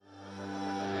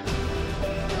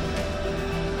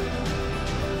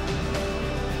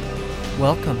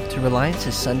Welcome to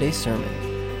Reliance's Sunday Sermon.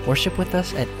 Worship with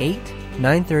us at 8,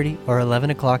 9:30, or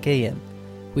 11 o'clock a.m.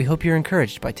 We hope you're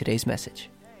encouraged by today's message.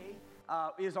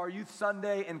 Today is our Youth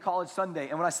Sunday and College Sunday.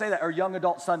 And when I say that, or Young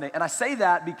Adult Sunday. And I say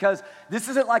that because this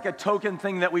isn't like a token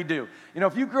thing that we do. You know,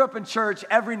 if you grew up in church,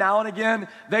 every now and again,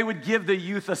 they would give the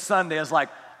youth a Sunday. It's like,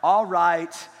 all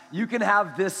right, you can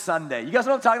have this Sunday. You guys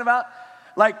know what I'm talking about?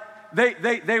 Like,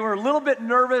 they were a little bit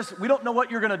nervous. We don't know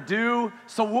what you're going to do,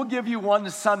 so we'll give you one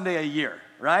Sunday a year,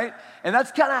 right? And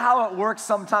that's kind of how it works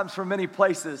sometimes for many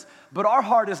places. But our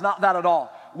heart is not that at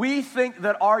all. We think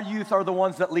that our youth are the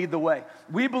ones that lead the way.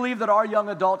 We believe that our young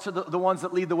adults are the ones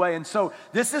that lead the way. And so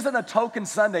this isn't a token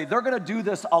Sunday. They're going to do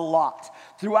this a lot.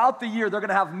 Throughout the year, they're going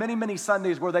to have many, many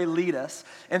Sundays where they lead us.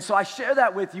 And so I share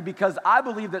that with you because I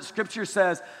believe that Scripture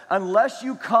says, unless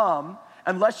you come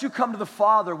to the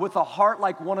Father with a heart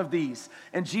like one of these,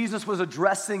 and Jesus was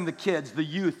addressing the kids, the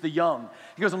youth, the young.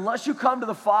 He goes, unless you come to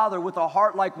the Father with a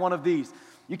heart like one of these,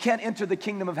 you can't enter the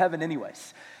kingdom of heaven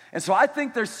anyways. And so I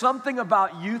think there's something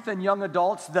about youth and young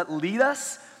adults that lead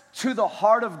us to the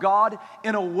heart of God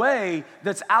in a way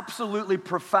that's absolutely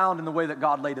profound in the way that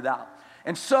God laid it out.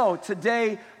 And so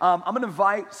today, I'm going to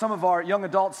invite some of our young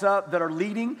adults up that are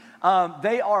leading.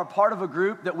 They are a part of a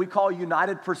group that we call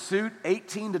United Pursuit,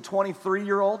 18 to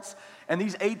 23-year-olds. And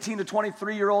these 18 to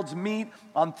 23-year-olds meet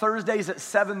on Thursdays at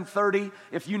 7:30.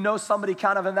 If you know somebody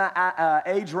kind of in that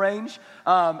age range,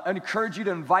 I encourage you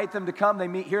to invite them to come. They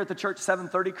meet here at the church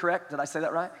 7:30, correct? Did I say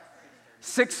that right?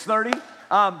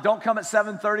 6:30. Don't come at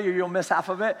 7:30 or you'll miss half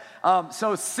of it.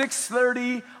 So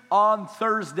 6:30 on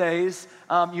Thursdays,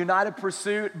 United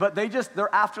Pursuit, but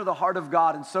they're after the heart of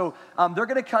God. And so they're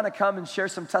going to kind of come and share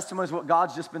some testimonies of what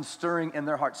God's just been stirring in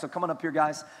their hearts. So come on up here,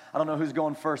 guys. I don't know who's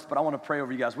going first, but I want to pray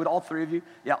over you guys. Would all three of you?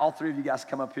 Yeah, all three of you guys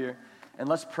come up here and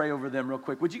let's pray over them real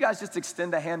quick. Would you guys just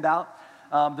extend a hand out?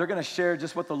 They're going to share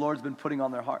just what the Lord's been putting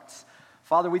on their hearts.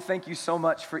 Father, we thank you so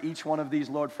much for each one of these,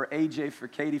 Lord, for AJ, for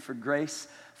Katie, for Grace.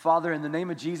 Father, in the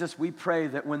name of Jesus, we pray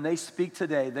that when they speak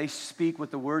today, they speak with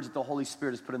the words that the Holy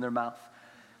Spirit has put in their mouth.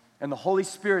 And the Holy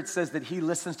Spirit says that he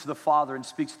listens to the Father and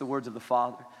speaks the words of the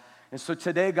Father. And so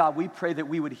today, God, we pray that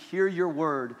we would hear your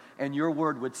word and your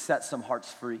word would set some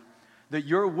hearts free. That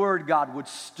your word, God, would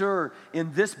stir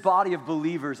in this body of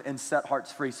believers and set hearts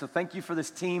free. So thank you for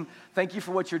this team. Thank you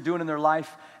for what you're doing in their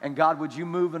life. And God, would you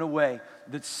move in a way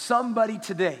that somebody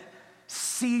today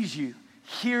sees you,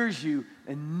 hears you,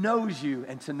 and knows you,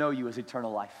 and to know you as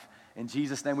eternal life. In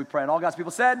Jesus' name we pray. And all God's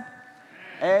people said,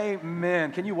 amen.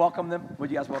 Amen. Can you welcome them? Would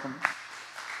you guys welcome them?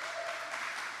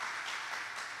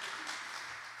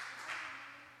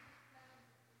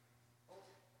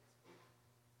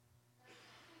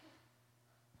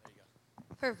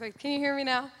 Perfect. Can you hear me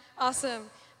now? Awesome.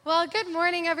 Well, good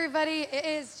morning, everybody. It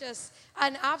is just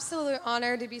an absolute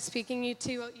honor to be speaking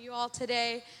to you all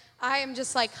today. I am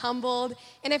just humbled.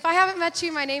 And if I haven't met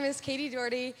you, my name is Katie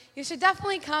Doherty. You should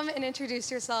definitely come and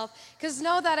introduce yourself because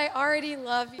know that I already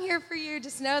love you. I'm here for you.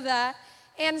 Just know that.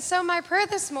 And so my prayer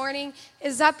this morning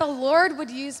is that the Lord would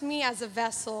use me as a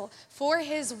vessel for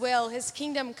his will, his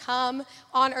kingdom come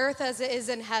on earth as it is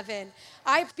in heaven.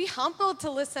 I'd be humbled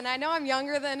to listen. I know I'm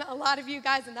younger than a lot of you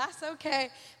guys, and that's okay,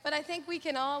 but I think we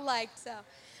can all so.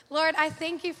 Lord, I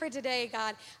thank you for today,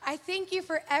 God. I thank you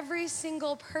for every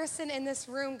single person in this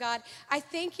room, God. I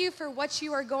thank you for what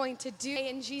you are going to do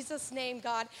in Jesus' name,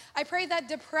 God. I pray that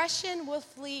depression will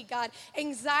flee, God.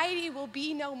 Anxiety will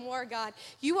be no more, God.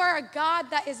 You are a God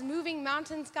that is moving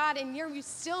mountains, God, and you're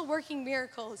still working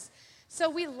miracles. So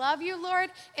we love you, Lord.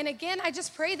 And again, I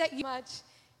just pray that you much.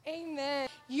 Amen.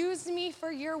 Use me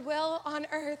for your will on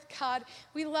earth, God.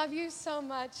 We love you so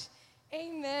much.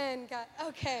 Amen, God.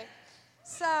 Okay.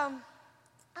 So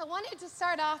I wanted to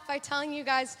start off by telling you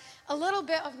guys a little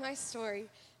bit of my story.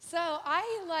 So I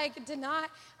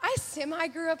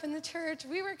semi-grew up in the church.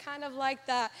 We were kind of like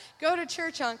that go to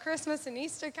church on Christmas and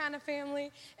Easter kind of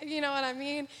family, if you know what I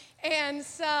mean. And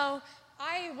so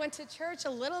I went to church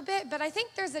a little bit, but I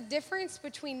think there's a difference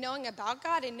between knowing about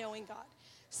God and knowing God.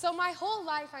 So my whole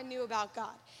life I knew about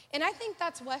God. And I think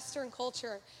that's Western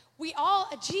culture.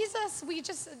 Jesus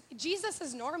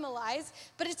is normalized,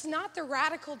 but it's not the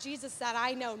radical Jesus that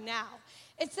I know now.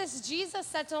 It's this Jesus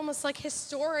that's almost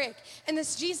historic, and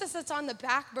this Jesus that's on the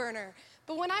back burner.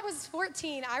 But when I was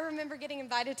 14, I remember getting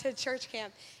invited to a church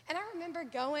camp. And I remember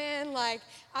going, I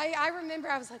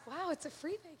was like, wow, it's a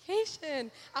free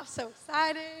vacation. I was so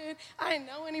excited. I didn't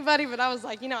know anybody, but I was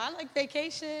like, I like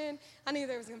vacation. I knew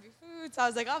there was going to be food, so I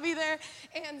was like, I'll be there.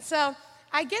 And so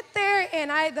I get there,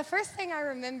 and the first thing I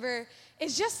remember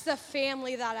is just the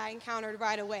family that I encountered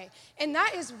right away. And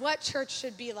that is what church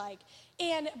should be like.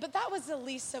 But that was the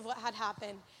least of what had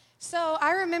happened. So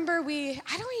I remember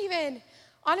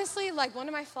honestly, like one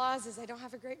of my flaws is I don't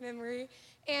have a great memory.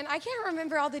 And I can't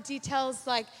remember all the details,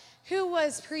 like who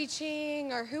was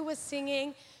preaching or who was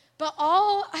singing. But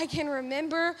all I can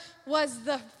remember was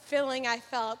the feeling I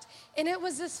felt. And it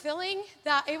was this feeling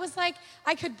that it was like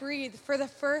I could breathe for the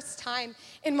first time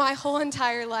in my whole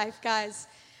entire life, guys.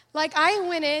 Like I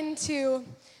went into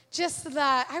just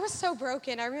that, I was so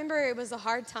broken. I remember it was a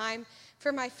hard time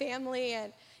for my family,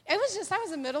 and it was just, I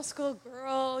was a middle school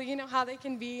girl, you know how they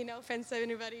can be, no offense to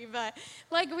anybody, but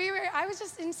like I was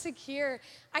just insecure.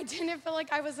 I didn't feel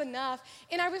like I was enough,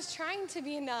 and I was trying to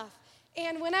be enough.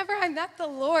 And whenever I met the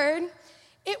Lord,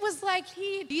 it was like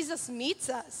Jesus meets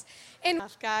us. And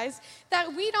guys,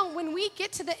 that when we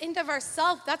get to the end of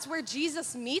ourselves, that's where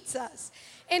Jesus meets us.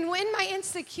 And when my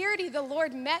insecurity, the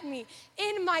Lord met me.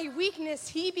 In my weakness,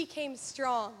 he became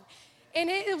strong. And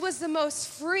it was the most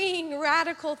freeing,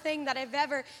 radical thing that I've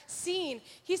ever seen.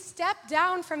 He stepped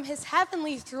down from his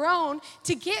heavenly throne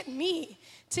to get me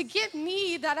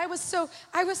that I was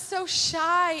so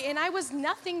shy and I was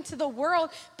nothing to the world,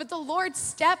 but the Lord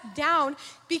stepped down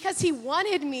because he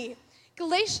wanted me.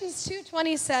 Galatians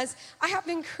 2:20 says, I have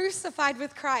been crucified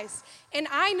with Christ, and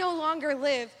I no longer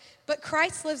live, but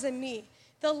Christ lives in me.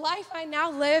 The life I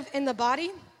now live in the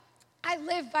body, I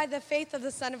live by the faith of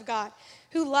the Son of God,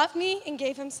 who loved me and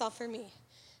gave himself for me.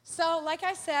 So like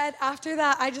I said, after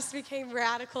that, I just became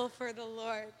radical for the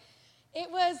Lord. It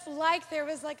was like there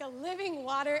was like a living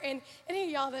water, and any of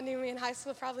y'all that knew me in high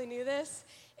school probably knew this.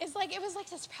 It was like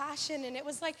this passion, and it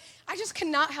was like I just could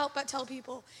not help but tell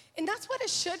people. And that's what it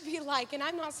should be like, and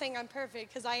I'm not saying I'm perfect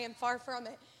because I am far from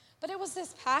it. But it was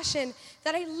this passion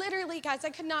that I literally, guys, I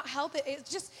could not help it.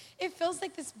 It feels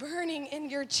like this burning in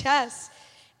your chest.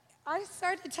 I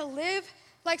started to live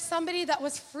like somebody that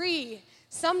was free,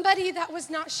 somebody that was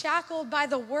not shackled by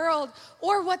the world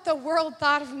or what the world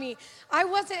thought of me. I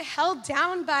wasn't held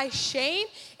down by shame,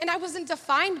 and I wasn't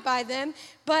defined by them,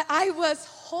 but I was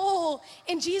whole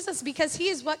in Jesus because he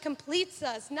is what completes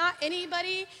us, not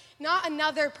anybody, not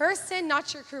another person,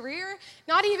 not your career,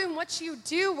 not even what you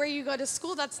do, where you go to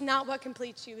school. That's not what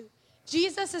completes you.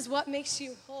 Jesus is what makes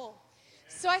you whole.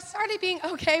 So I started being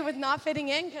okay with not fitting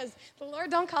in because the Lord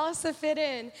don't call us to fit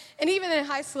in. And even in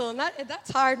high school, and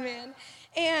that's hard, man.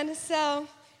 And so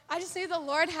I just knew the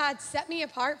Lord had set me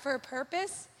apart for a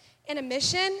purpose and a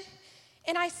mission.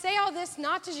 And I say all this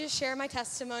not to just share my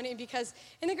testimony because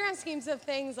in the grand schemes of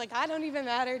things, like I don't even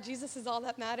matter. Jesus is all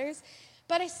that matters.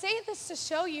 But I say this to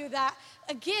show you that,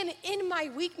 again, in my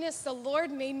weakness, the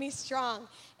Lord made me strong.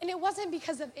 And it wasn't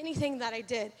because of anything that I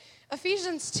did.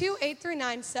 Ephesians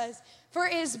 2:8-9 says, for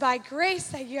it is by grace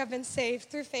that you have been saved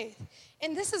through faith.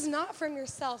 And this is not from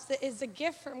yourselves, it is a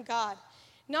gift from God,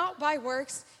 not by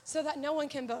works, so that no one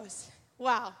can boast.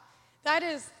 Wow, that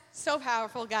is so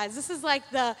powerful, guys. This is like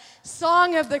the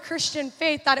song of the Christian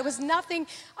faith, that it was nothing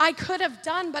I could have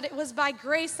done, but it was by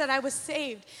grace that I was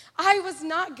saved. I was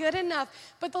not good enough,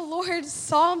 but the Lord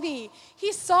saw me.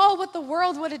 He saw what the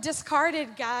world would have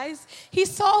discarded, guys. He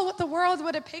saw what the world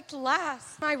would have picked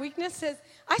last. My weaknesses,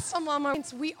 I stumble on my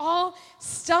words. We all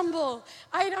stumble.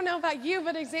 I don't know about you,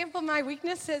 but example of my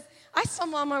weaknesses, I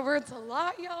stumble on my words a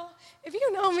lot, y'all. If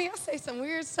you know me, I say some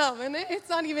weird stuff, and it's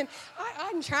not even,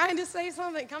 I'm trying to say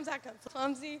something, it comes out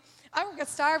clumsy. I work at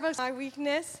Starbucks, my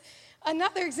weakness.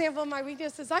 Another example of my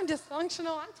weakness is I'm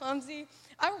dysfunctional, I'm clumsy.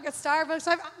 I work at Starbucks,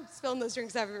 I'm spilling those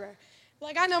drinks everywhere.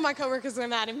 Like, I know my coworkers are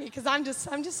mad at me because I'm just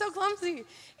so clumsy.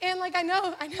 And like, I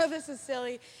know this is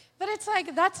silly, but it's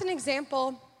like, that's an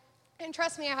example. And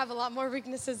trust me, I have a lot more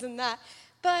weaknesses than that.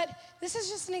 But this is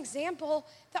just an example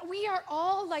that we are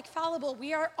all like fallible.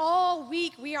 We are all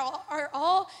weak. We are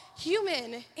all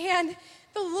human. And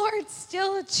the Lord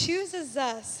still chooses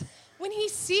us. When he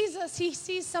sees us, he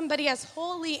sees somebody as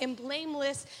holy and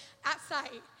blameless at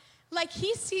sight. Like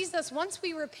he sees us, once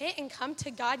we repent and come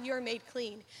to God, you are made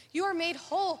clean. You are made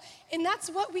whole. And that's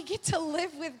what we get to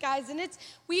live with, guys. And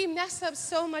we mess up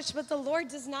so much, but the Lord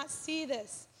does not see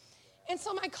this. And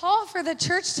so my call for the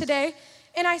church today,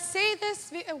 and I say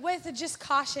this with just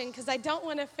caution because I don't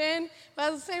want to offend, but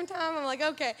at the same time, I'm like,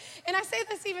 okay. And I say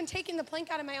this even taking the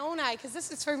plank out of my own eye because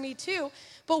this is for me too.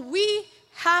 But we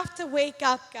have to wake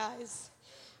up, guys.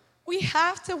 We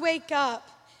have to wake up.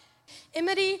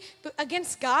 Enmity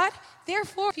against God,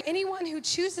 therefore, anyone who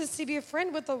chooses to be a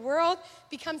friend with the world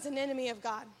becomes an enemy of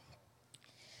God.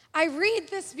 I read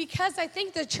this because I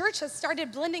think the church has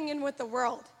started blending in with the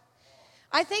world.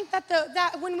 I think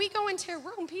that when we go into a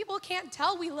room, people can't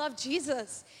tell we love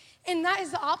Jesus. And that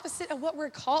is the opposite of what we're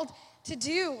called to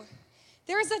do.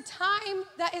 There is a time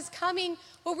that is coming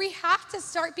where we have to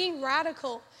start being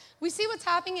radical. We see what's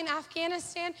happening in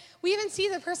Afghanistan. We even see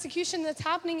the persecution that's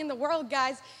happening in the world,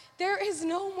 guys. There is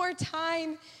no more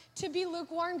time to be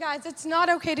lukewarm, guys. It's not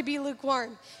okay to be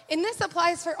lukewarm. And this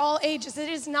applies for all ages. It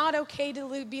is not okay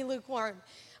to be lukewarm.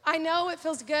 I know it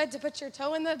feels good to put your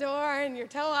toe in the door and your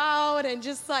toe out and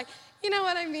just like, you know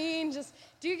what I mean? Just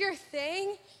do your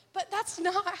thing. But that's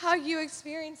not how you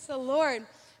experience the Lord.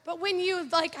 But when you,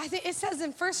 like, I think it says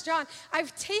in 1 John,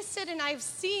 I've tasted and I've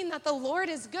seen that the Lord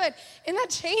is good. And that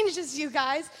changes you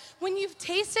guys. When you've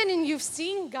tasted and you've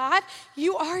seen God,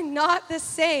 you are not the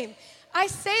same. I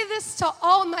say this to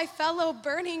all my fellow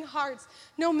burning hearts.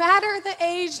 No matter the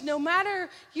age, no matter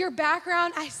your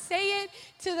background, I say it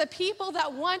to the people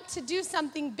that want to do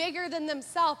something bigger than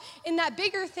themselves. And that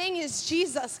bigger thing is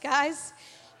Jesus, guys.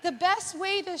 The best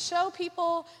way to show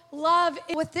people love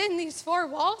within these four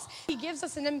walls, he gives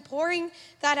us an pouring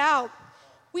that out.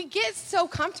 We get so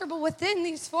comfortable within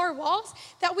these four walls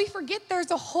that we forget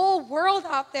there's a whole world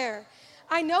out there.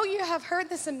 I know you have heard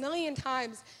this a million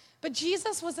times, but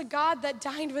Jesus was a God that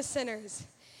dined with sinners.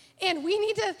 And we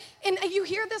need to, and you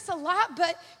hear this a lot,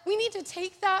 but we need to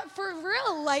take that for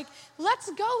real. Like, let's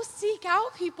go seek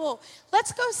out people.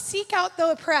 Let's go seek out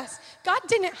the oppressed. God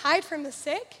didn't hide from the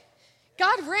sick.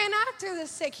 God ran after the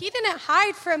sick. He didn't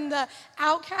hide from the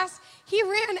outcast. He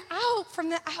ran out from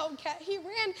the outcast. He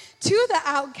ran to the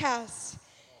outcast.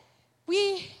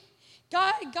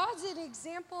 God's an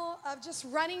example of just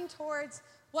running towards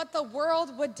what the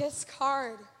world would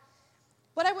discard.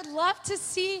 What I would love to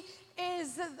see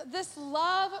is this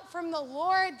love from the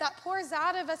Lord that pours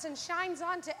out of us and shines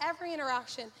on to every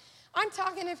interaction. I'm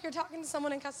talking if you're talking to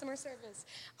someone in customer service.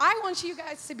 I want you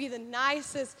guys to be the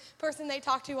nicest person they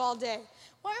talk to all day.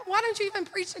 Why don't you even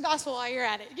preach the gospel while you're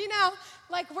at it? You know,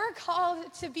 like we're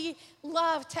called to be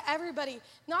love to everybody.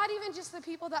 Not even just the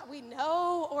people that we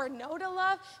know or know to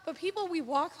love, but people we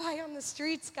walk by on the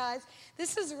streets, guys.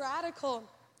 This is radical.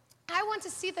 I want to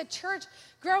see the church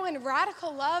grow in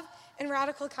radical love and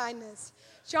radical kindness.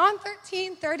 John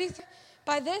 13:33,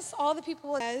 by this all the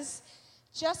people will know,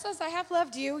 just as I have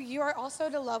loved you, you are also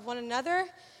to love one another.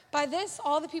 By this,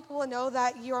 all the people will know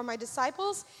that you are my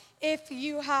disciples if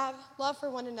you have love for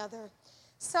one another.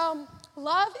 So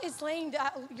love is laying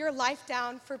your life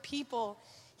down for people.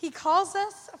 He calls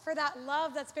us for that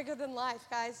love that's bigger than life,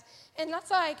 guys. And that's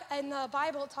like in the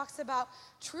Bible, it talks about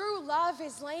true love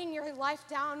is laying your life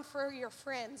down for your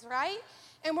friends, right?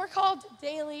 And we're called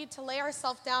daily to lay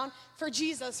ourselves down for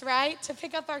Jesus, right? To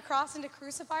pick up our cross and to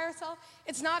crucify ourselves.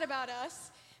 It's not about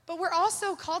us. But we're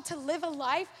also called to live a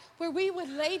life where we would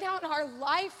lay down our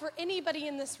life for anybody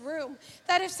in this room.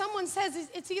 That if someone says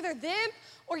it's either them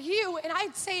or you, and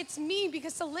I'd say it's me,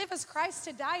 because to live as Christ,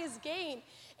 to die is gain.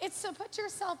 It's to put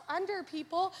yourself under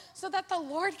people so that the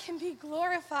Lord can be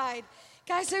glorified.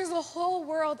 Guys, there's a whole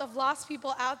world of lost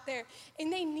people out there,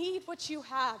 and they need what you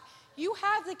have. You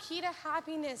have the key to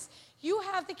happiness. You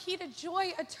have the key to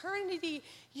joy, eternity.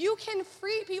 You can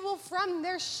free people from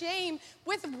their shame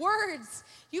with words.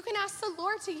 You can ask the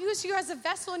Lord to use you as a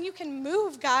vessel, and you can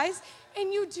move, guys.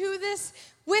 And you do this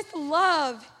with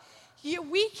love.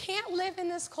 We can't live in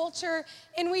this culture,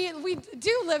 and we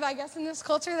do live, I guess, in this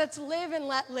culture that's live and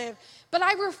let live. But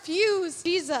I refuse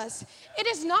Jesus. It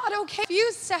is not okay. I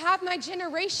refuse to have my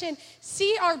generation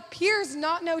see our peers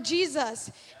not know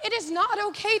Jesus. It is not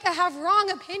okay to have wrong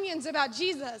opinions about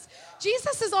Jesus.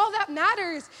 Jesus is all that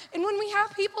matters. And when we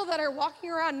have people that are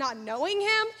walking around not knowing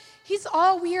him, he's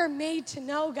all we are made to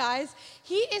know, guys.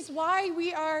 He's why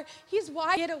we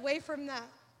get away from that.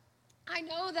 I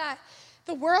know that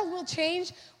the world will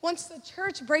change once the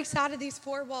church breaks out of these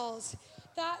four walls.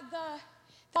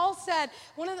 Paul said,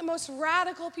 one of the most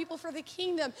radical people for the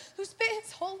kingdom, who spent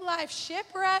his whole life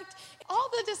shipwrecked. All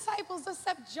the disciples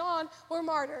except John were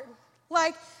martyred.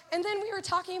 And then we were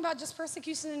talking about just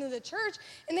persecution in the church,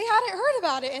 and they hadn't heard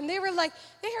about it. And they were like,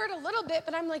 they heard a little bit,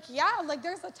 but I'm like, yeah,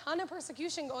 there's a ton of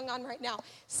persecution going on right now,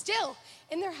 still.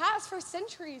 And there has for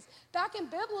centuries. Back in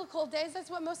biblical days, that's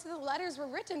what most of the letters were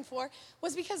written for,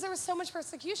 was because there was so much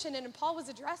persecution, and Paul was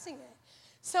addressing it.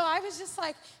 So I was just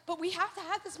like, but we have to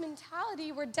have this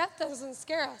mentality where death doesn't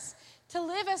scare us. To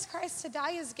live as Christ, to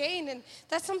die is gain, and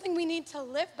that's something we need to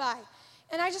live by.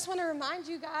 And I just want to remind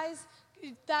you guys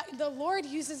that the Lord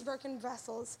uses broken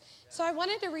vessels. So I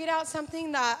wanted to read out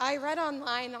something that I read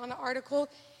online on an article.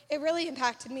 It really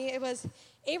impacted me. It was,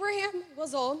 Abraham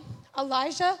was old,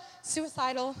 Elijah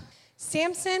suicidal,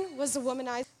 Samson was a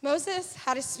womanizer, Moses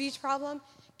had a speech problem,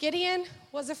 Gideon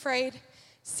was afraid,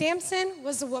 Samson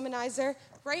was a womanizer,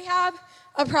 Rahab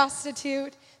a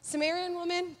prostitute, Samaritan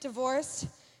woman divorced,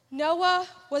 Noah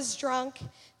was drunk,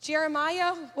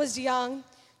 Jeremiah was young,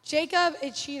 Jacob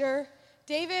a cheater,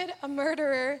 David a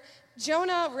murderer,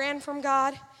 Jonah ran from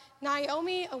God,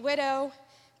 Naomi a widow,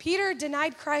 Peter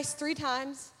denied Christ 3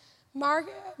 times,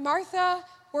 Martha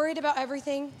worried about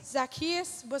everything,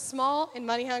 Zacchaeus was small and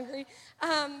money hungry,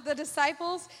 the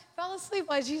disciples fell asleep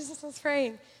while Jesus was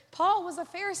praying. Paul was a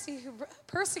Pharisee who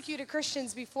persecuted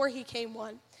Christians before he came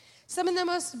one. Some of the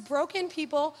most broken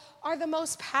people are the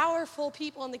most powerful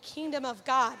people in the kingdom of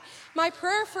God. My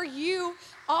prayer for you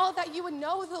all that you would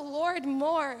know the Lord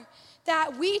more,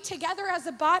 that we together as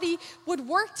a body would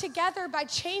work together by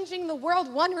changing the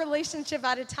world one relationship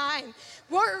at a time.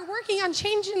 We're working on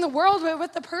changing the world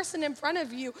with the person in front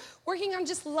of you, working on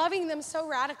just loving them so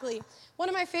radically. One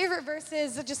of my favorite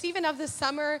verses, just even of this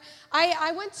summer,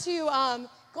 I went to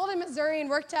Golden, Missouri, and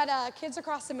worked at Kids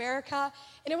Across America,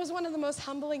 and it was one of the most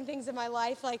humbling things in my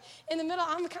life. Like, in the middle,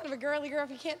 I'm kind of a girly girl,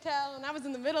 if you can't tell, and I was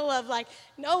in the middle of, like,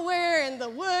 nowhere in the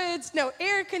woods, no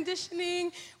air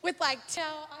conditioning, with, like,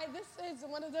 this is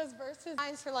one of those verses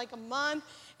for, like, a month.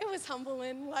 It was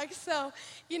humbling, like, so,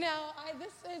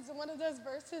 this is one of those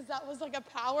verses that was, like, a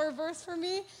power verse for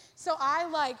me. So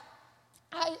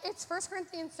it's 1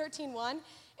 Corinthians 13:1.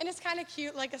 And it's kind of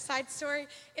cute, like a side story,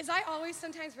 is I always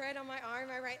sometimes write on my arm,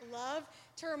 I write love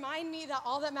to remind me that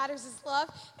all that matters is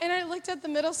love. And I looked at the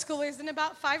middle schoolers, and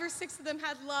about 5 or 6 of them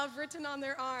had love written on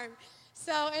their arm.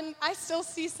 So, and I still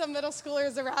see some middle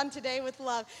schoolers around today with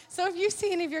love. So if you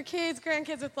see any of your kids,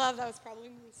 grandkids with love, that was probably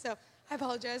me. So I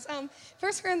apologize. 1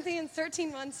 Corinthians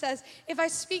 13:1 says, if I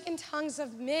speak in tongues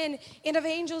of men and of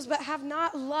angels but have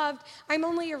not loved, I'm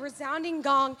only a resounding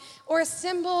gong or a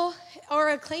cymbal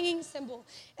or a clanging cymbal.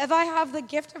 If I have the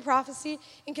gift of prophecy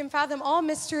and can fathom all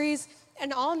mysteries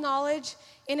and all knowledge,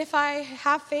 and if I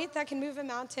have faith that can move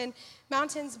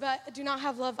mountains but do not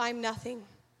have love, I'm nothing.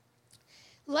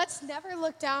 Let's never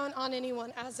look down on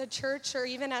anyone as a church or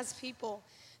even as people.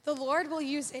 The Lord will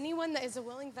use anyone that is a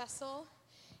willing vessel.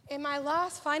 And my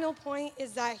last final point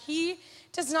is that he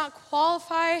does not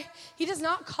qualify, he does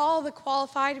not call the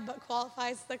qualified, but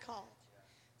qualifies the called.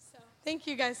 So, thank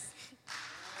you guys.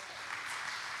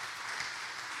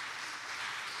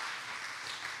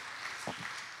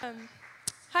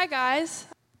 Hi guys.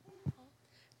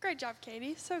 Great job,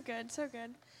 Katie. So good, so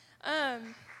good.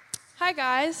 Hi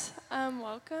guys,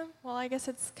 welcome. Well, I guess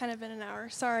it's kind of been an hour.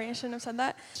 Sorry, I shouldn't have said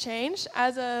that. Changed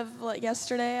as of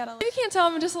yesterday. You can't tell,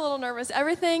 I'm just a little nervous.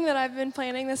 Everything that I've been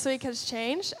planning this week has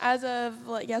changed as of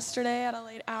yesterday at a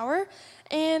late hour,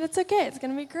 and it's okay. It's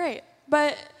gonna be great.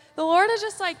 But the Lord has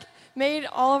just made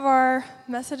all of our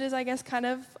messages, I guess, kind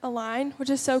of align,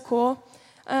 which is so cool.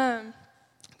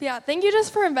 Yeah, thank you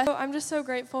just for investing. I'm just so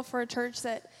grateful for a church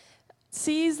that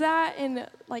sees that and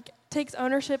takes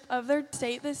ownership of their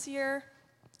state this year.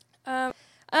 But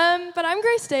I'm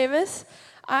Grace Davis.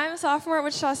 I'm a sophomore at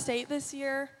Wichita State this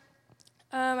year.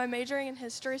 I'm majoring in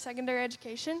history, secondary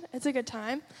education. It's a good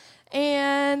time.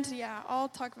 And yeah, I'll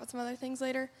talk about some other things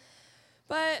later.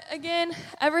 But again,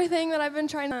 everything that I've been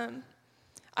trying to,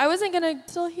 I wasn't going to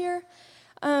still here.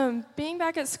 Being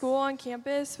back at school on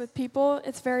campus with people,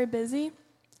 it's very busy.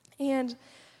 And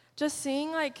just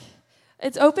seeing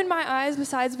it's opened my eyes,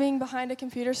 besides being behind a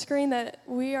computer screen, that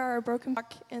we are broken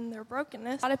in their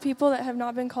brokenness. A lot of people that have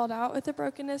not been called out with the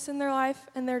brokenness in their life,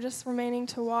 and they're just remaining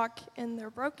to walk in their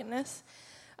brokenness.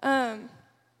 And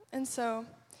so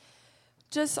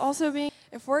just also being,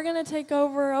 if we're going to take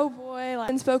over, oh boy,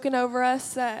 been spoken over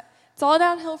us that it's all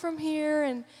downhill from here,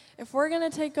 and if we're going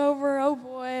to take over, oh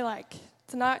boy,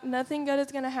 it's nothing good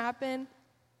is going to happen.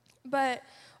 But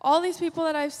all these people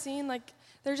that I've seen,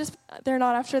 they're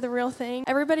not after the real thing.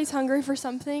 Everybody's hungry for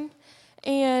something,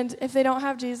 and if they don't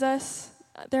have Jesus,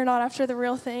 they're not after the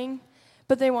real thing,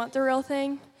 but they want the real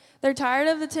thing. They're tired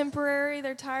of the temporary.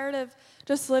 They're tired of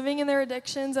just living in their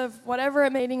addictions of whatever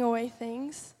it making away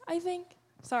things, I think.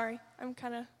 Sorry, I'm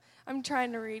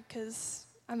trying to read because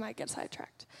I might get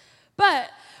sidetracked.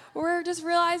 But we're just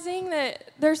realizing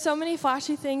that there's so many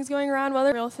flashy things going around, well,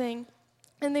 they're the real thing.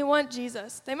 And they want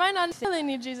Jesus. They might not feel they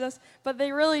need Jesus, but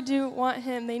they really do want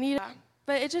him. They need him.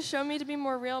 But it just showed me to be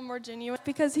more real, more genuine,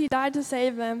 because he died to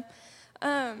save them.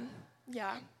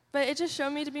 But it just showed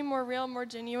me to be more real, more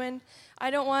genuine. I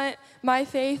don't want my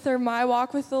faith or my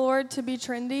walk with the Lord to be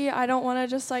trendy. I don't want to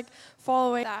just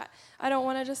fall away that. I don't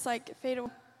want to just fade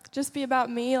away. Just be about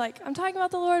me. I'm talking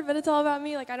about the Lord, but it's all about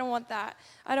me. I don't want that.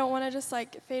 I don't want to just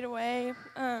fade away.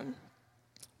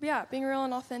 Being real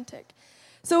and authentic.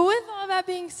 So with all that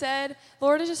being said, the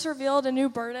Lord has just revealed a new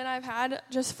burden I've had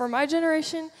just for my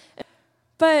generation.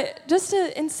 But just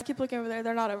to keep looking over there,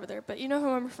 they're not over there, but you know who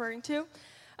I'm referring to.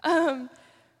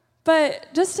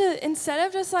 But just to, instead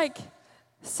of just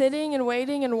sitting and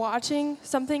waiting and watching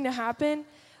something to happen,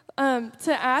 to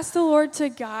ask the Lord to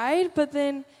guide, but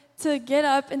then to get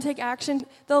up and take action.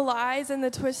 The lies and the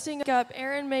twisting up,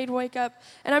 Aaron made wake up.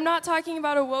 And I'm not talking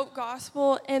about a woke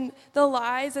gospel and the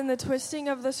lies and the twisting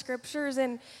of the scriptures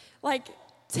and like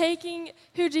taking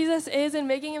who Jesus is and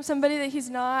making him somebody that he's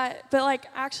not, but like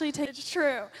actually take it's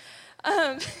true.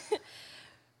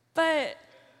 But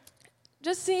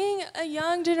just seeing a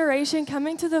young generation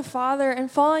coming to the Father and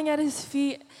falling at his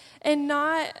feet and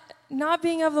not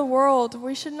being of the world.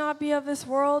 We should not be of this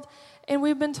world. And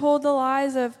we've been told the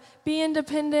lies of be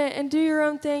independent and do your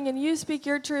own thing and you speak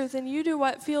your truth and you do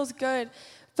what feels good.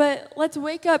 But let's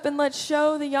wake up and let's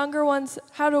show the younger ones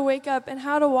how to wake up and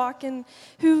how to walk in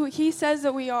who he says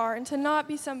that we are and to not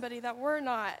be somebody that we're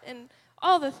not and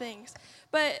all the things.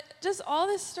 But just all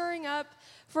this stirring up,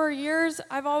 for years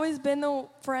I've always been the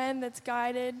friend that's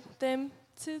guided them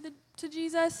to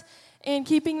Jesus and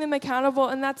keeping them accountable,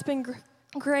 and that's been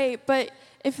great. But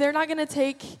if they're not going to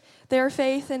take their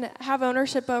faith and have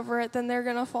ownership over it, then they're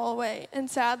going to fall away. And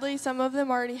sadly, some of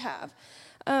them already have.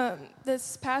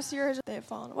 This past year, they've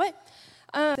fallen away.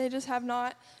 They just have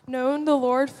not known the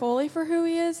Lord fully for who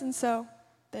he is, and so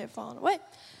they've fallen away.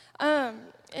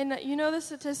 And you know the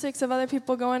statistics of other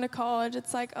people going to college.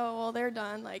 It's like, oh, well, they're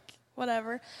done, like,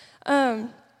 whatever. But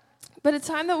it's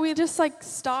time that we just, like,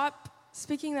 stop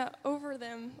speaking that over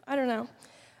them. I don't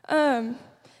know.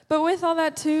 But with all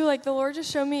that, too, like, the Lord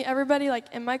just showed me everybody, like,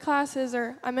 in my classes,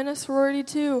 or I'm in a sorority,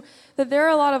 too, that there are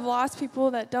a lot of lost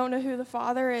people that don't know who the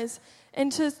Father is. And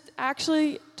to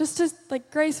actually, just to, like,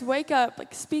 Grace, wake up,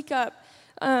 like, speak up.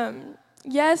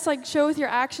 Yes, like, show with your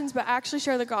actions, but actually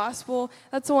share the gospel.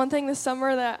 That's the one thing this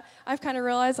summer that I've kind of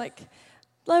realized, like,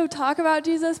 talk about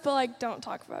Jesus, but, like, don't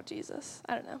talk about Jesus.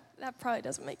 I don't know. That probably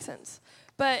doesn't make sense.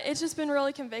 But it's just been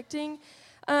really convicting.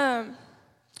 But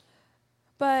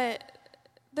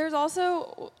there's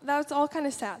also, that's all kind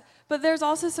of sad. But there's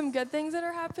also some good things that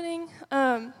are happening.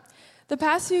 The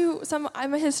past few,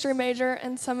 I'm a history major,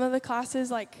 and some of the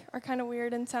classes, like, are kind of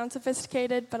weird and sound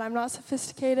sophisticated, but I'm not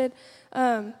sophisticated.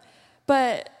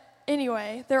 But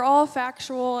anyway, they're all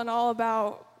factual and all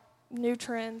about new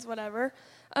trends, whatever.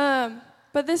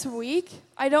 But this week,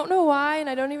 I don't know why, and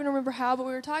I don't even remember how, but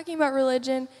we were talking about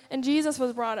religion, and Jesus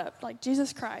was brought up, like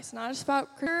Jesus Christ, not just about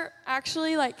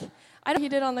actually, like, I don't know what he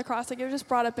did on the cross, like, it was just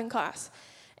brought up in class.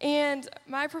 And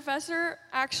my professor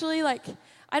actually, like,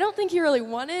 I don't think he really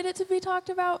wanted it to be talked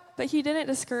about, but he didn't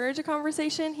discourage a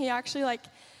conversation. He actually, like,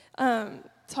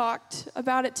 talked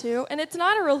about it, too. And it's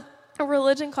not a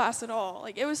religion class at all.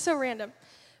 Like, it was so random.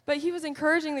 But he was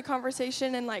encouraging the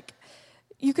conversation, and, like,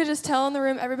 you could just tell in the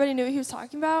room everybody knew what he was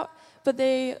talking about, but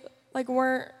they, like,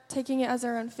 weren't taking it as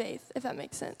their own faith, if that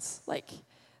makes sense. Like,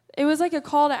 it was like a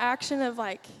call to action of,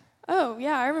 like, oh,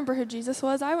 yeah, I remember who Jesus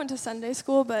was. I went to Sunday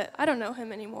school, but I don't know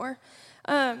him anymore.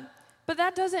 But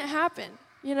that doesn't happen,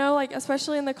 you know, like,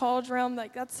 especially in the college realm,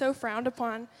 like, that's so frowned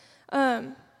upon.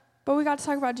 But we got to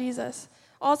talk about Jesus.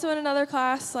 Also in another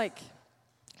class, like,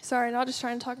 sorry, not just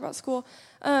trying to talk about school,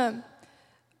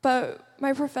 but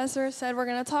my professor said we're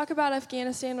going to talk about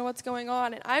Afghanistan and what's going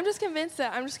on, and I'm just convinced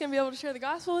that I'm just going to be able to share the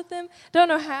gospel with them. Don't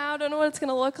know how, don't know what it's going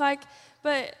to look like,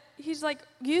 but he's like,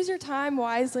 use your time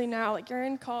wisely now. Like, you're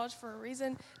in college for a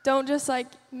reason. Don't just, like,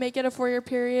 make it a 4-year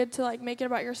period to, like, make it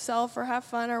about yourself or have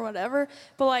fun or whatever,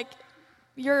 but, like,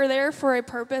 you're there for a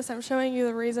purpose. I'm showing you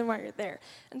the reason why you're there.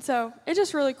 And so it's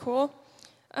just really cool.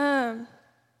 And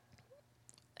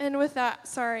with that,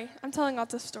 sorry, I'm telling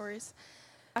lots of stories.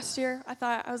 Last year,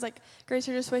 I was like, Grace,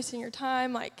 you're just wasting your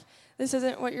time. Like, this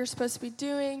isn't what you're supposed to be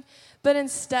doing. But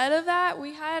instead of that,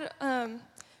 we had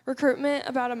recruitment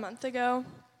about a month ago.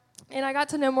 And I got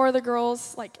to know more of the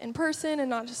girls, like, in person and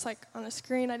not just, like, on the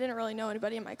screen. I didn't really know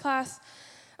anybody in my class.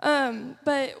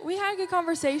 But we had good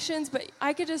conversations, but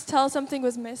I could just tell something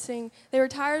was missing. They were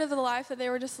tired of the life that they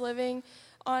were just living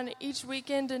on each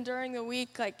weekend and during the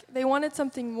week. Like, they wanted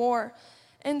something more.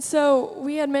 And so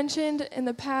we had mentioned in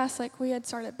the past, like, we had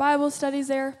started Bible studies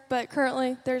there, but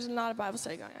currently there's not a Bible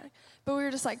study going on. But we were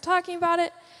just, like, talking about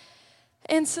it.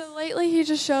 And so lately he's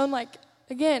just shown, like,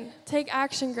 again, take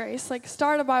action, Grace. Like,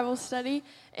 start a Bible study.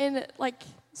 And, like,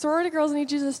 sorority girls need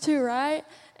Jesus too, right?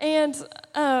 And,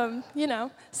 you know,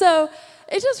 so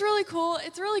it's just really cool.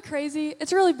 It's really crazy.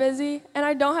 It's really busy, and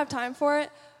I don't have time for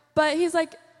it. But he's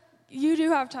like, you do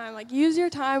have time. Like, use your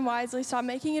time wisely. Stop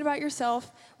making it about yourself.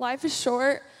 Life is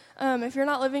short. If you're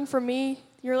not living for me,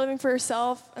 you're living for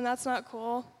yourself, and that's not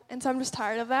cool. And so I'm just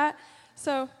tired of that.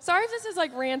 So sorry if this is,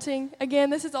 like, ranting. Again,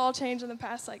 this has all changed in the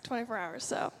past, like, 24 hours,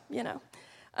 so, you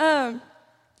know.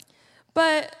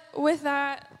 But with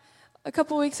that, a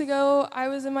couple weeks ago, I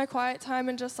was in my quiet time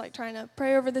and just like trying to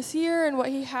pray over this year and what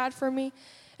he had for me.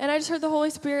 And I just heard the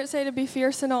Holy Spirit say to be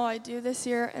fierce in all I do this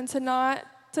year, and not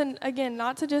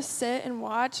to just sit and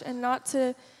watch, and not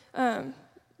that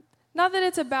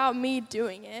it's about me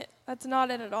doing it. That's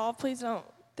not it at all. Please don't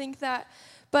think that.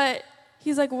 But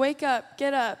he's like, wake up,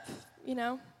 get up,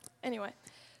 Anyway,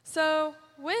 so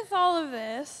with all of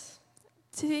this,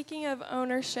 speaking of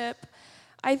ownership,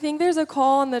 I think there's a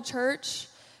call in the church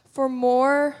for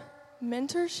more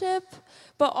mentorship,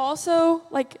 but also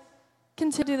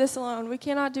continue to do this alone. We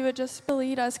cannot do it just to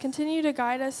lead us. Continue to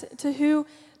guide us to who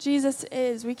Jesus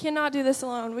is. We cannot do this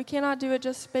alone. We cannot do it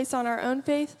just based on our own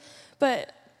faith,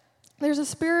 but there's a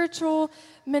spiritual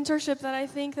mentorship that I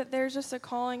think that there's just a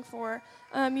calling for.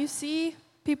 You see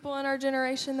people in our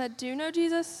generation that do know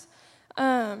Jesus,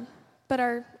 but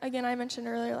are, again, I mentioned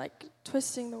earlier,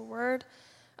 twisting the word.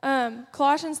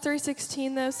 Colossians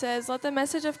 3:16, though, says, "Let the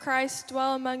message of Christ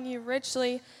dwell among you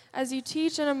richly as you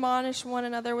teach and admonish one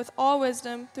another with all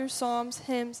wisdom through psalms,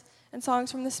 hymns, and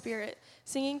songs from the Spirit,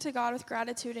 singing to God with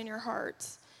gratitude in your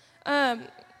hearts."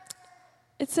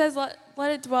 It says,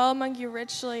 let it dwell among you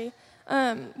richly.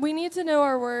 We need to know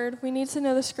our word. We need to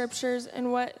know the scriptures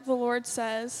and what the Lord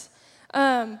says.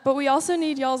 But we also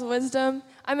need y'all's wisdom.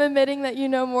 I'm admitting that you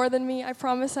know more than me. I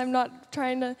promise I'm not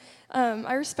trying to,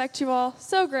 I respect you all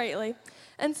so greatly.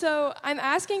 And so I'm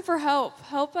asking for help.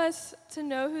 Help us to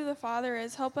know who the Father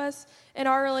is. Help us in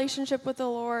our relationship with the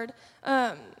Lord.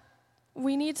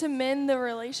 We need to mend the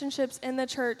relationships in the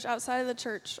church, outside of the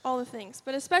church, all the things,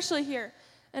 but especially here,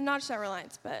 and not just at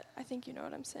Reliance, but I think you know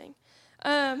what I'm saying.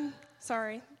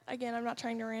 Sorry, again, I'm not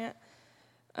trying to rant.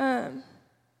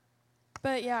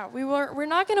 But yeah, we're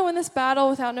not going to win this battle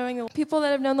without knowing the people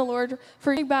that have known the Lord.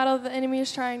 For a battle the enemy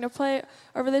is trying to play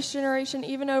over this generation,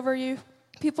 even over you.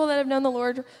 People that have known the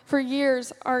Lord for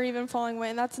years are even falling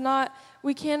away, and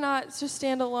we cannot just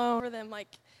stand alone for them.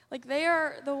 Like they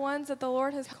are the ones that the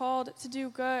Lord has called to do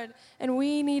good, and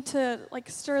we need to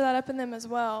stir that up in them as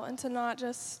well, and to not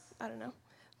just,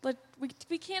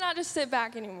 we cannot just sit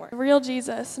back anymore. Real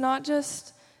Jesus, not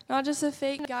just a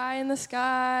fake guy in the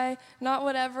sky, not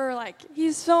whatever.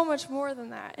 He's so much more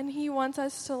than that, and he wants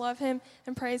us to love him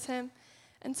and praise him.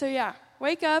 And so yeah,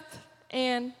 wake up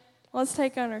and let's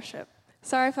take ownership.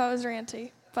 Sorry if I was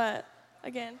ranty, but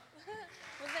again,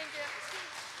 well, thank you.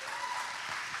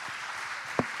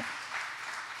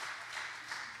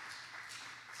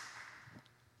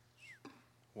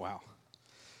 Wow.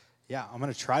 Yeah, I'm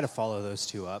going to try to follow those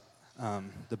two up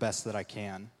the best that I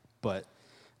can. But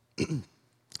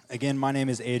again, my name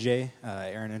is AJ.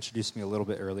 Aaron introduced me a little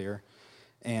bit earlier.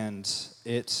 And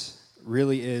it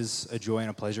really is a joy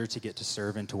and a pleasure to get to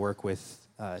serve and to work with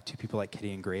two people like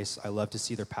Kitty and Grace. I love to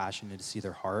see their passion and to see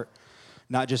their heart,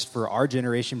 not just for our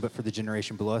generation, but for the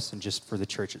generation below us and just for the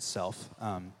church itself.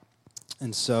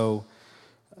 And so,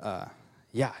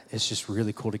 it's just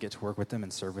really cool to get to work with them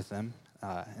and serve with them.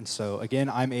 And so, again,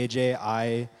 I'm AJ.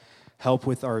 I help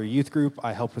with our youth group.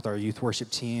 I help with our youth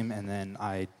worship team, and then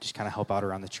I just kind of help out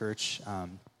around the church. I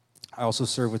also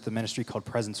serve with the ministry called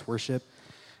Presence Worship.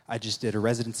 I just did a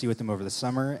residency with them over the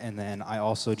summer, and then I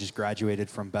also just graduated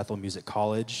from Bethel Music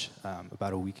College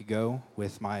about a week ago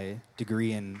with my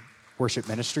degree in worship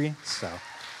ministry. So,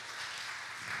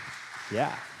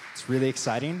 yeah, it's really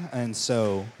exciting. And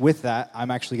so with that, I'm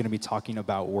actually going to be talking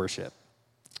about worship.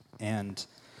 And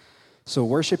so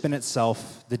worship in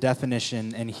itself, the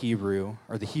definition in Hebrew,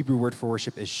 or the Hebrew word for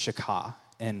worship is shakah.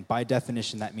 And by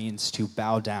definition, that means to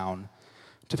bow down,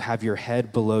 to have your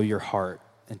head below your heart,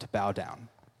 and to bow down,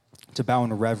 to bow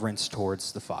in reverence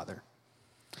towards the Father.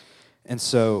 And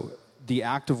so the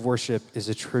act of worship is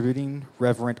attributing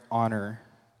reverent honor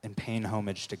and paying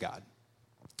homage to God.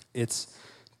 It's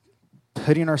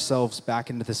putting ourselves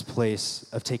back into this place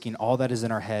of taking all that is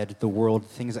in our head, the world,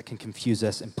 things that can confuse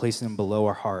us, and placing them below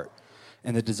our heart.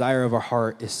 And the desire of our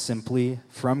heart is simply,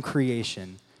 from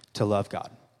creation, to love God.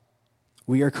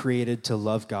 We are created to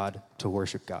love God, to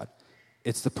worship God.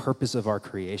 It's the purpose of our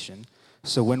creation.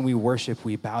 So when we worship,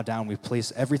 we bow down, we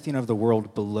place everything of the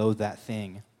world below that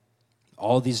thing.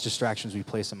 All these distractions, we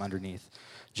place them underneath,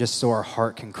 just so our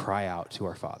heart can cry out to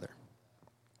our Father.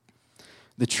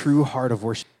 The true heart of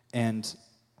worship, and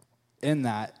in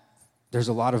that, there's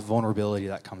a lot of vulnerability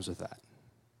that comes with that.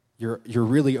 You're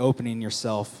really opening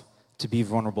yourself to be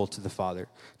vulnerable to the Father,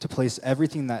 to place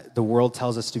everything that the world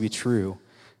tells us to be true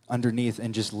underneath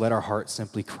and just let our heart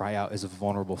simply cry out as a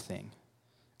vulnerable thing.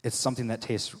 It's something that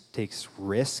takes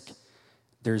risk.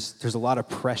 There's a lot of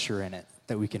pressure in it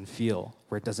that we can feel,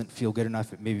 where it doesn't feel good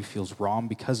enough, it maybe feels wrong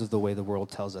because of the way the world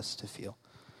tells us to feel.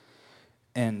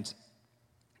 And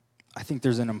I think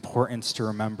there's an importance to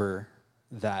remember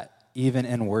that even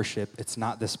in worship, it's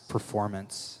not this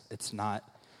performance. It's not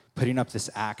putting up this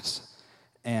act.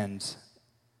 And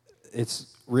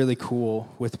it's really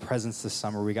cool. With Presence this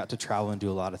summer, we got to travel and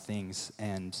do a lot of things.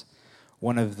 And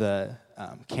one of the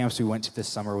camps we went to this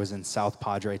summer was in South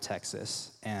Padre,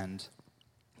 Texas. And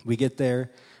we get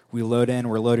there, we load in,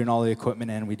 we're loading all the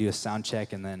equipment in, we do a sound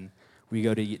check, and then we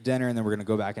go to eat dinner, and then we're going to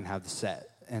go back and have the set.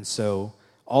 And so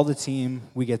all the team,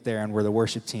 we get there, and we're the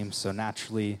worship team, so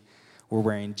naturally we're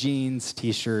wearing jeans,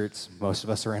 T-shirts, most of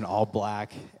us are in all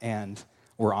black, and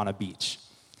we're on a beach.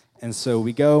 And so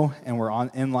we go, and we're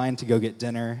in line to go get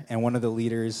dinner, and one of the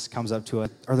leaders comes up to us,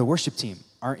 "Are the worship team,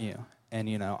 aren't you?" And,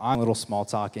 I'm a little small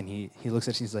talk, and he looks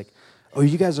at us, and he's like, "Oh,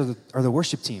 you guys are the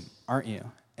worship team, aren't you?"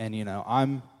 And,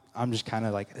 I'm just kind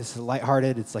of like, this is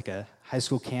lighthearted, it's like a high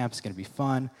school camp, it's going to be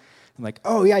fun. I'm like,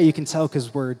 "Oh, yeah, you can tell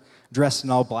because we're dressed in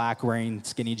all black, wearing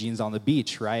skinny jeans on the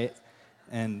beach, right?"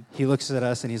 And he looks at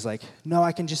us, and he's like, "No,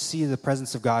 I can just see the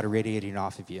presence of God radiating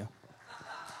off of you."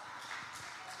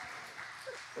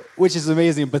 Which is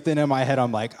amazing, but then in my head,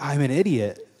 I'm like, I'm an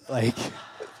idiot. Like,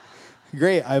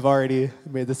 great, I've already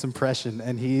made this impression.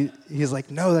 And he's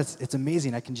like, "No, it's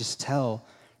amazing. I can just tell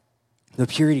the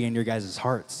purity in your guys'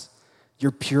 hearts.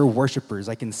 You're pure worshipers.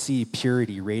 I can see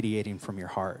purity radiating from your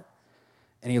heart."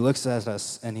 And he looks at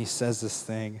us, and he says this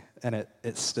thing, and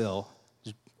it still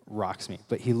just rocks me.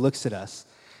 But he looks at us,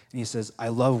 and he says, "I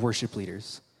love worship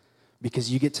leaders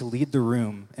because you get to lead the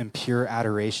room in pure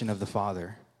adoration of the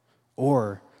Father.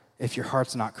 Or, if your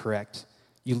heart's not correct,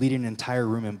 you lead an entire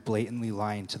room in blatantly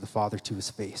lying to the Father to his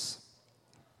face."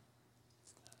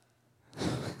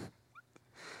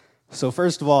 So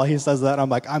first of all, he says that, and I'm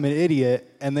like, I'm an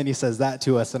idiot. And then he says that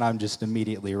to us, and I'm just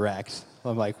immediately wrecked.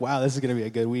 I'm like, wow, this is going to be a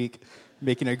good week,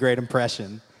 making a great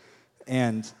impression.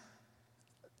 And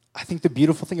I think the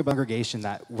beautiful thing about congregation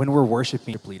that when we're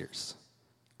worshiping leaders,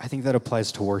 I think that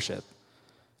applies to worship.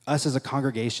 Us as a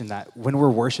congregation, that when we're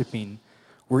worshiping,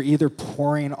 we're either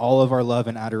pouring all of our love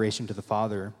and adoration to the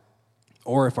Father,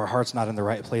 or if our heart's not in the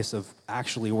right place of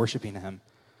actually worshiping him,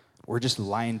 we're just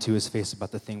lying to his face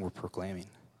about the thing we're proclaiming.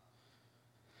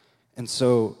 And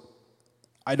so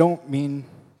I don't mean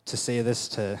to say this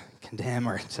to condemn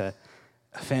or to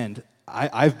offend.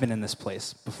 I've been in this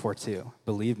place before too,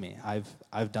 believe me.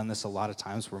 I've done this a lot of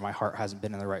times where my heart hasn't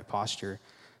been in the right posture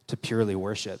to purely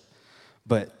worship.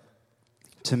 But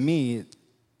to me,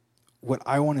 what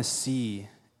I want to see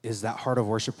is that heart of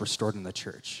worship restored in the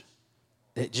church.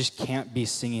 It just can't be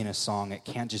singing a song. It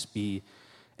can't just be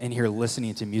in here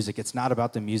listening to music. It's not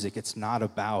about the music. It's not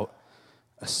about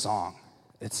a song.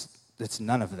 It's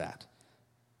none of that.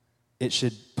 It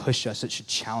should push us. It should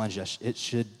challenge us. It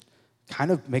should kind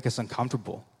of make us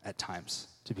uncomfortable at times,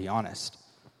 to be honest.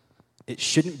 It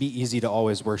shouldn't be easy to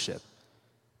always worship.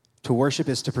 To worship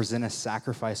is to present a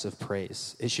sacrifice of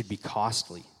praise. It should be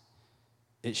costly.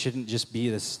 It shouldn't just be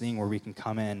this thing where we can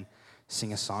come in,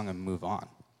 sing a song, and move on.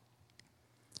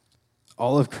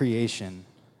 All of creation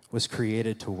was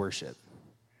created to worship.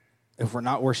 If we're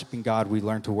not worshiping God, we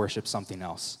learn to worship something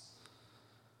else.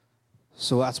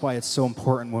 So that's why it's so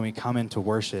important when we come into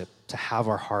worship to have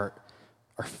our heart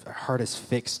is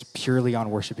fixed purely on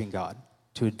worshiping God,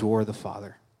 to adore the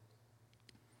Father.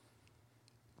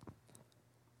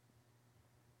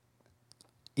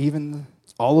 Even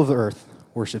all of the earth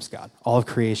worships God. All of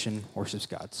creation worships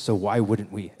God. So why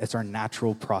wouldn't we? It's our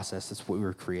natural process. It's what we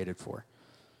were created for.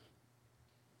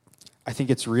 I think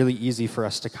it's really easy for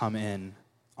us to come in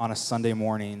on a Sunday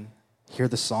morning, hear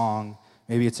the song.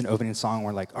 Maybe it's an opening song.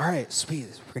 We're like, all right, sweet,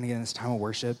 we're going to get in this time of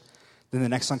worship. Then the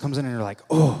next song comes in and you're like,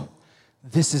 oh,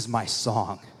 this is my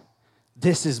song.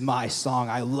 This is my song.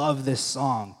 I love this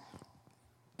song.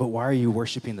 But why are you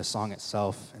worshiping the song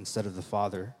itself instead of the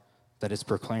Father that it's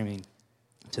proclaiming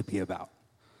to be about?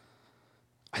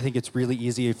 I think it's really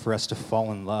easy for us to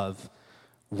fall in love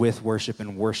with worship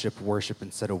and worship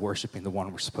instead of worshiping the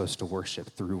one we're supposed to worship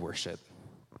through worship,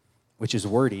 which is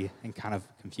wordy and kind of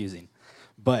confusing.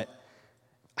 But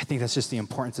I think that's just the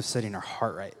importance of setting our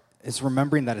heart right. It's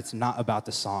remembering that it's not about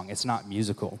the song. It's not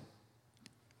musical.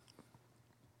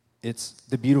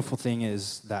 The beautiful thing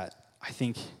is that I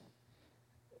think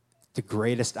the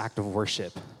greatest act of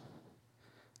worship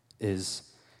is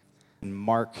in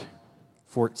Mark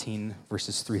 14,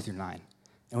 verses 3 through 9.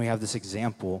 And we have this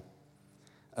example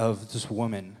of this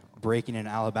woman breaking an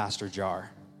alabaster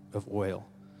jar of oil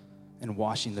and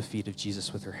washing the feet of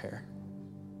Jesus with her hair.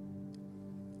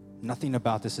 Nothing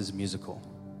about this is musical.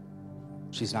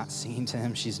 She's not singing to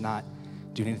him. She's not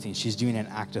doing anything. She's doing an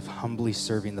act of humbly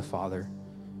serving the Father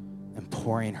and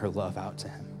pouring her love out to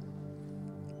him.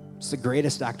 It's the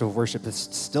greatest act of worship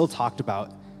that's still talked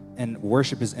about And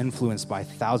worship is influenced by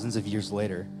thousands of years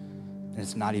later, and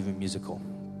it's not even musical.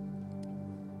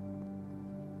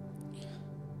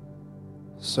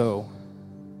 So,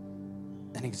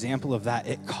 an example of that,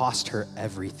 it cost her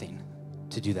everything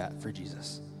to do that for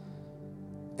Jesus.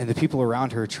 And the people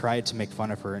around her tried to make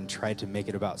fun of her and tried to make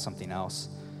it about something else.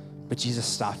 But Jesus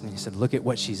stopped and he said, look at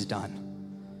what she's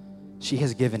done. She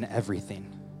has given everything.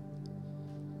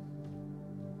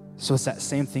 So it's that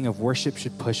same thing of worship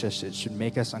should push us. It should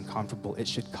make us uncomfortable. It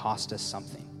should cost us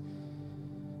something.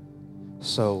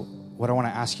 So what I want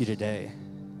to ask you today,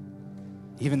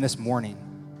 even this morning,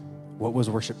 what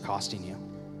was worship costing you?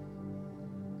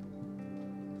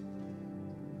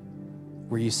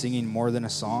 Were you singing more than a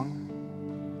song?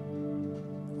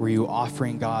 Were you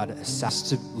offering God a sacrifice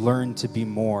to learn to be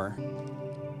more?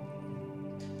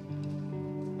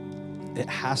 It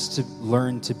has to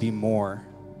learn to be more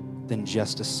than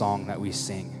just a song that we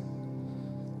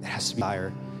sing. It has to be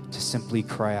desire to simply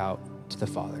cry out to the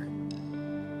Father,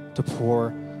 to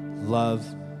pour love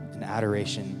and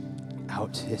adoration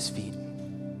out to his feet.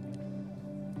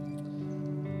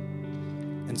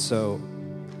 And so,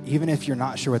 even if you're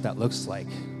not sure what that looks like,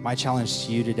 my challenge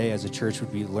to you today as a church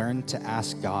would be learn to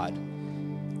ask God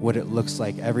what it looks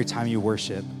like every time you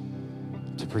worship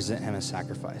to present him a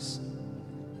sacrifice.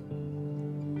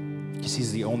 Because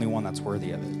he's the only one that's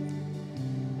worthy of it.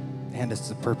 And it's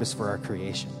the purpose for our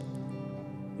creation.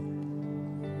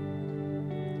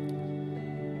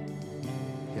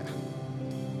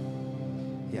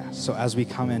 Yeah. So as we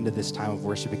come into this time of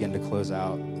worship again to close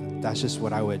out, that's just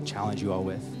what I would challenge you all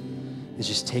with, is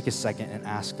just take a second and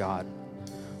ask God,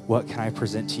 what can I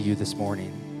present to you this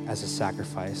morning as a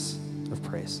sacrifice of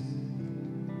praise?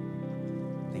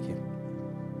 Thank you.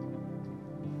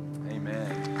 Amen.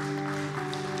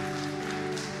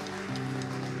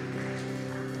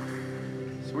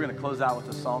 So we're going to close out with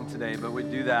a song today, but we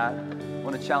do that. I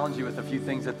want to challenge you with a few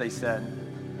things that they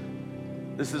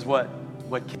said. This is what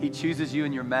he chooses you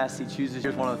in your mess. He chooses you.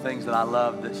 Here's one of the things that I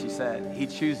love that she said. He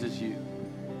chooses you.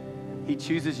 He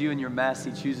chooses you in your mess.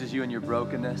 He chooses you in your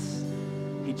brokenness.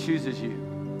 He chooses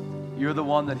you. You're the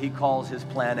one that he calls his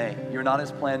plan A. You're not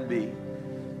his plan B.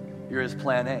 You're his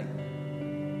plan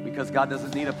A. Because God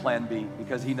doesn't need a plan B,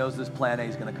 because he knows this plan A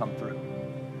is going to come through.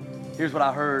 Here's what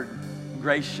I heard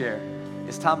Grace share.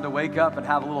 It's time to wake up and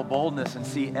have a little boldness and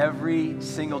see every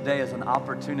single day as an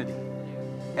opportunity.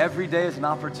 Every day is an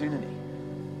opportunity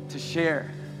to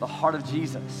share the heart of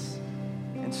Jesus.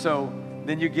 And so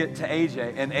then you get to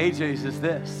AJ, and AJ's is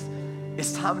this.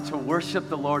 It's time to worship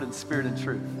the Lord in spirit and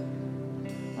truth.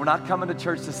 We're not coming to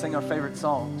church to sing our favorite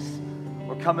songs.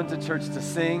 We're coming to church to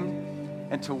sing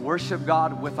and to worship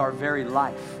God with our very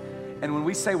life. And when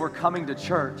we say we're coming to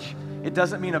church, it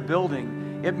doesn't mean a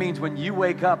building. It means when you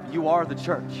wake up, you are the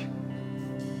church.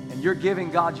 And you're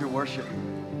giving God your worship.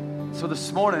 So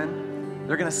this morning,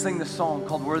 they're going to sing this song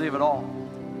called Worthy of It All.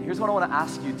 And here's what I want to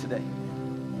ask you today.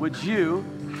 Would you,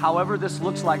 however this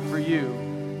looks like for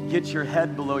you, get your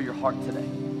head below your heart today?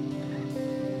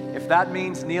 If that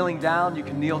means kneeling down, you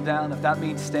can kneel down. If that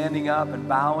means standing up and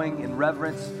bowing in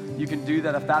reverence, you can do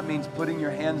that. If that means putting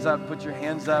your hands up, put your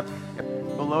hands up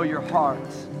below your heart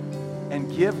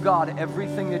and give God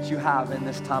everything that you have in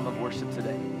this time of worship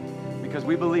today, because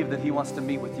we believe that he wants to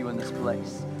meet with you in this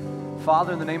place.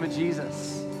 Father, in the name of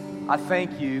Jesus, I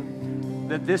thank you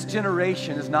that this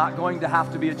generation is not going to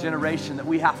have to be a generation that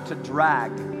we have to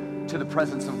drag to the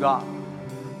presence of God.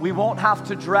 We won't have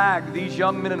to drag these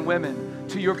young men and women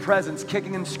to your presence,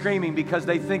 kicking and screaming because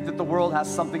they think that the world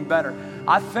has something better.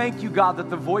 I thank you, God, that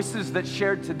the voices that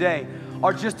shared today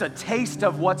are just a taste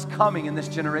of what's coming in this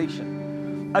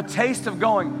generation. A taste of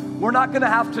going, we're not going to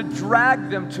have to drag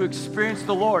them to experience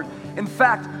the Lord. In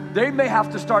fact, they may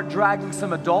have to start dragging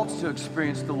some adults to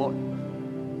experience the Lord.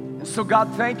 And so,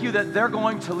 God, thank you that they're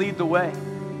going to lead the way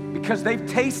because they've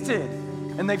tasted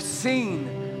and they've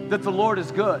seen that the Lord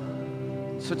is good.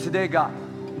 So today, God,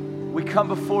 we come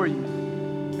before you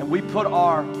and we put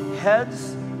our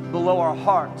heads below our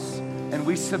hearts and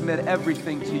we submit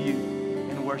everything to you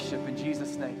in worship. In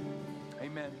Jesus' name,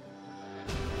 amen.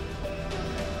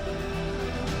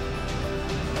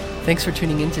 Thanks for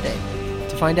tuning in today.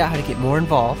 To find out how to get more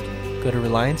involved, go to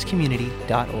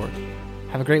reliancecommunity.org.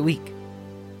 Have a great week.